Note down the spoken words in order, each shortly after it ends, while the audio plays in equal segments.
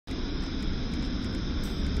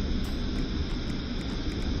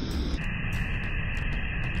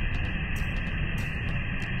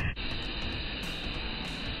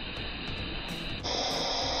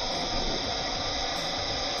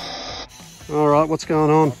All right, what's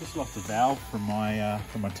going on? I just lost a valve from my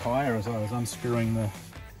tyre as I was unscrewing the.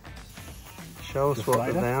 Show us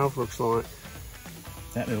what the valve looks like.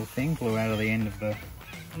 That little thing blew out of the end of the.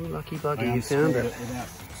 Oh, lucky bugger, you found it. Without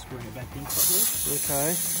screwing it back in properly.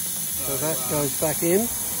 Okay, so that goes back in.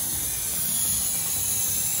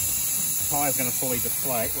 The tyre's going to fully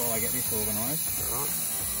deflate while I get this organised. All right,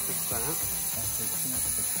 fix that. Actually, it's going to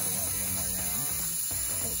have to cut it out the other way around.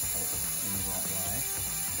 So I hope it in the right way. And,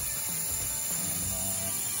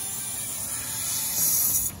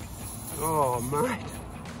 Oh, mate.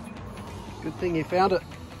 Good thing you found it.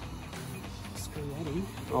 screw that in.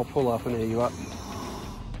 I'll pull up and air you up.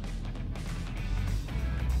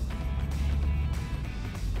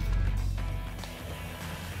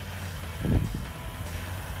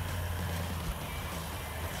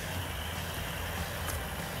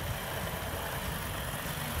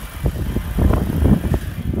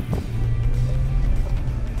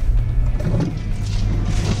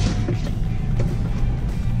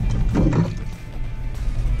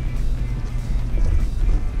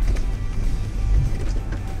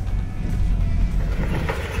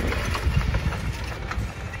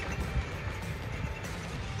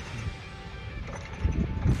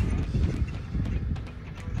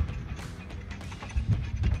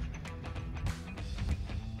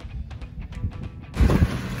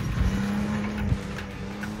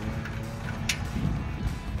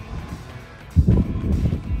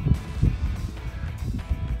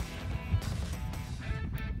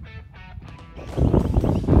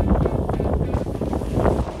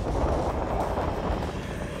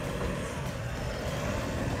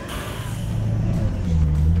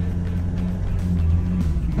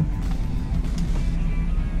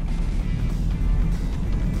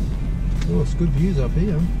 Oh, it's good views up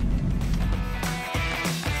here.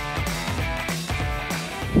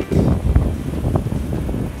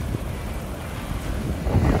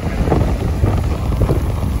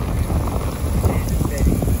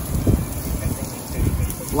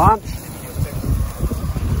 Lunch.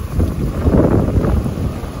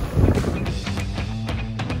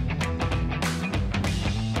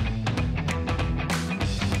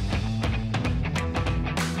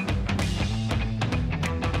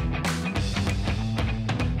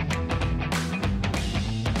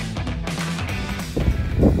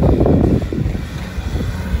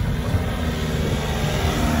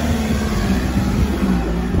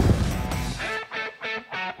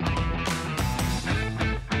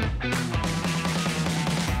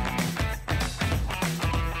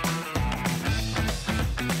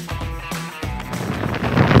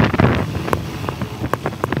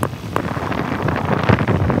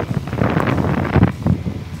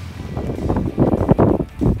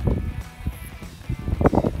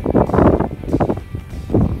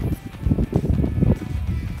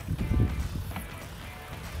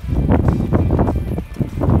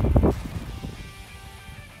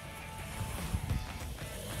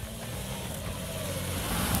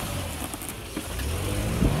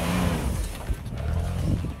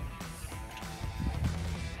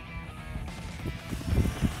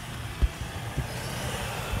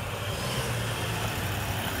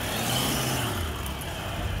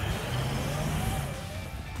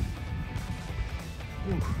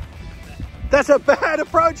 That's a bad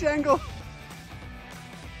approach angle.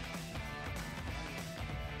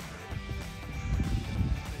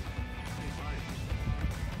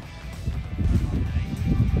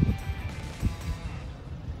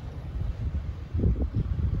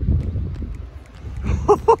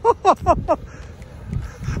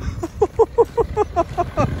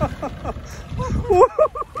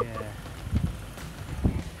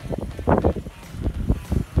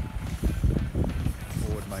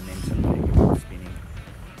 Forward momentum, spinning.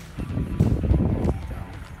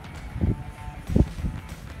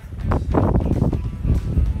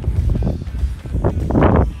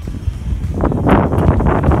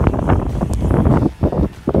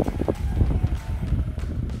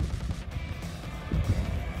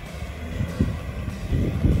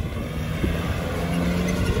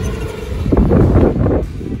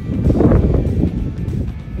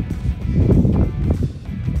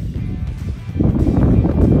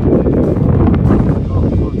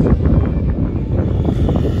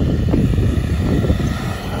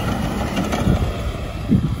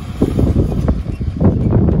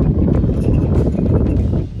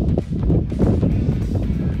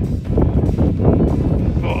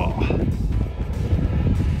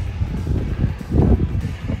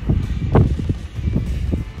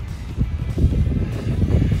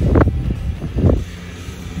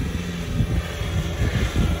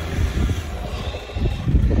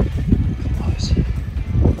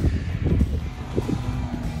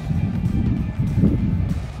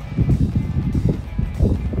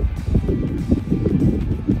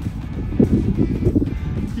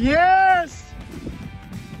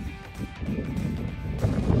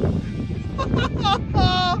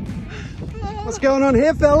 What's going on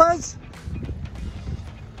here, fellas?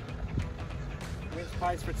 Winch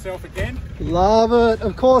pays for itself again. Love it.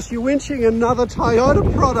 Of course, you're winching another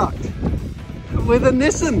Toyota product with a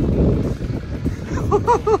Nissan.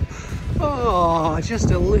 Oh,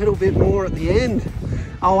 just a little bit more at the end.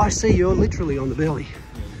 Oh, I see, you're literally on the belly.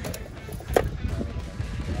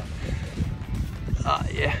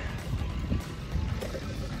 Yeah.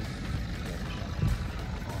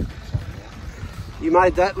 You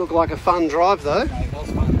made that look like a fun drive, though. No, it was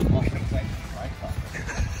fun. It wasn't exactly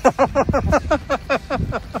great.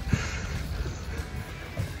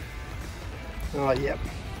 Oh, yep.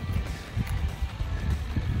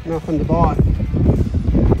 Nothing to buy.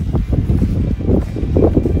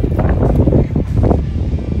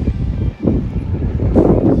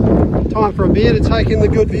 Time for a beer to take in the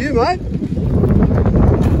good view, mate.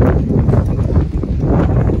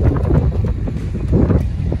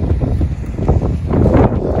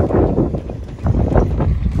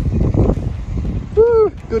 Woo,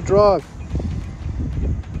 good drive.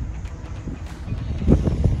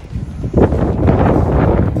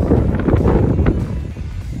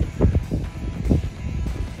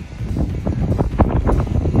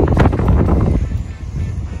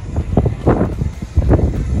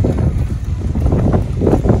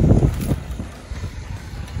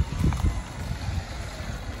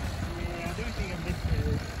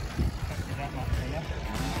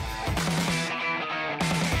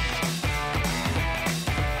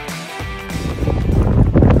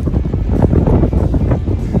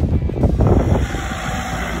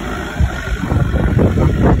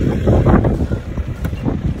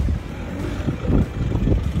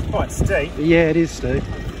 Quite steep. Yeah, it is, Steve.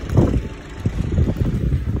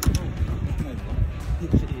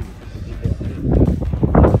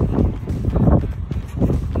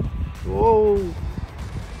 Whoa.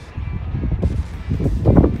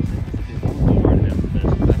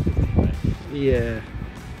 Yeah.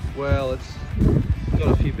 Well, it's got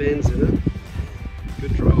a few bends in it.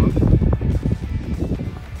 Good drive.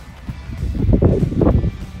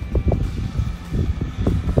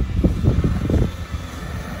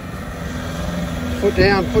 Foot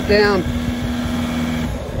down, foot down.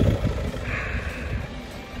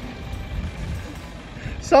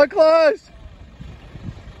 So close.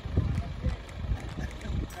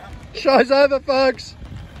 Show's over, folks.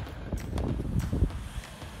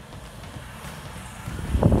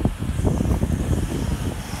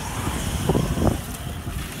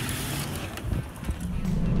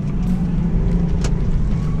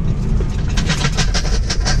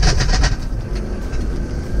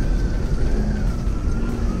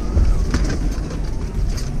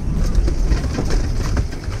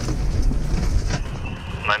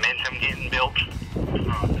 Momentum getting built.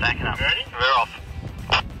 Backing up. Ready? We're off.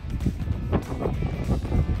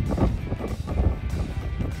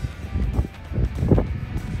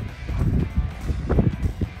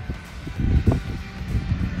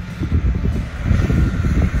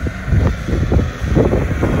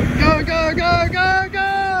 Go, go, go, go,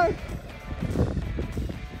 go!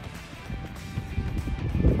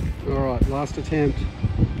 All right, last attempt.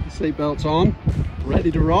 Seatbelts on,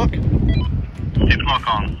 ready to rock. Tip lock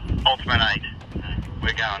on. Ultimate 8.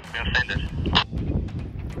 We're going. We're going to send it.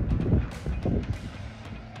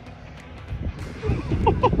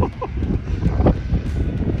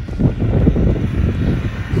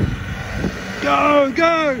 Go,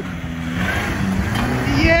 go!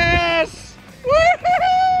 Yes!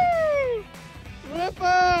 Woohoo!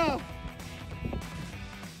 Ripper!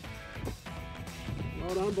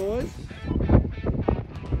 Well done, boys.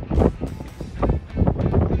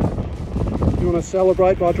 You want to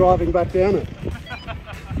celebrate by driving back down it?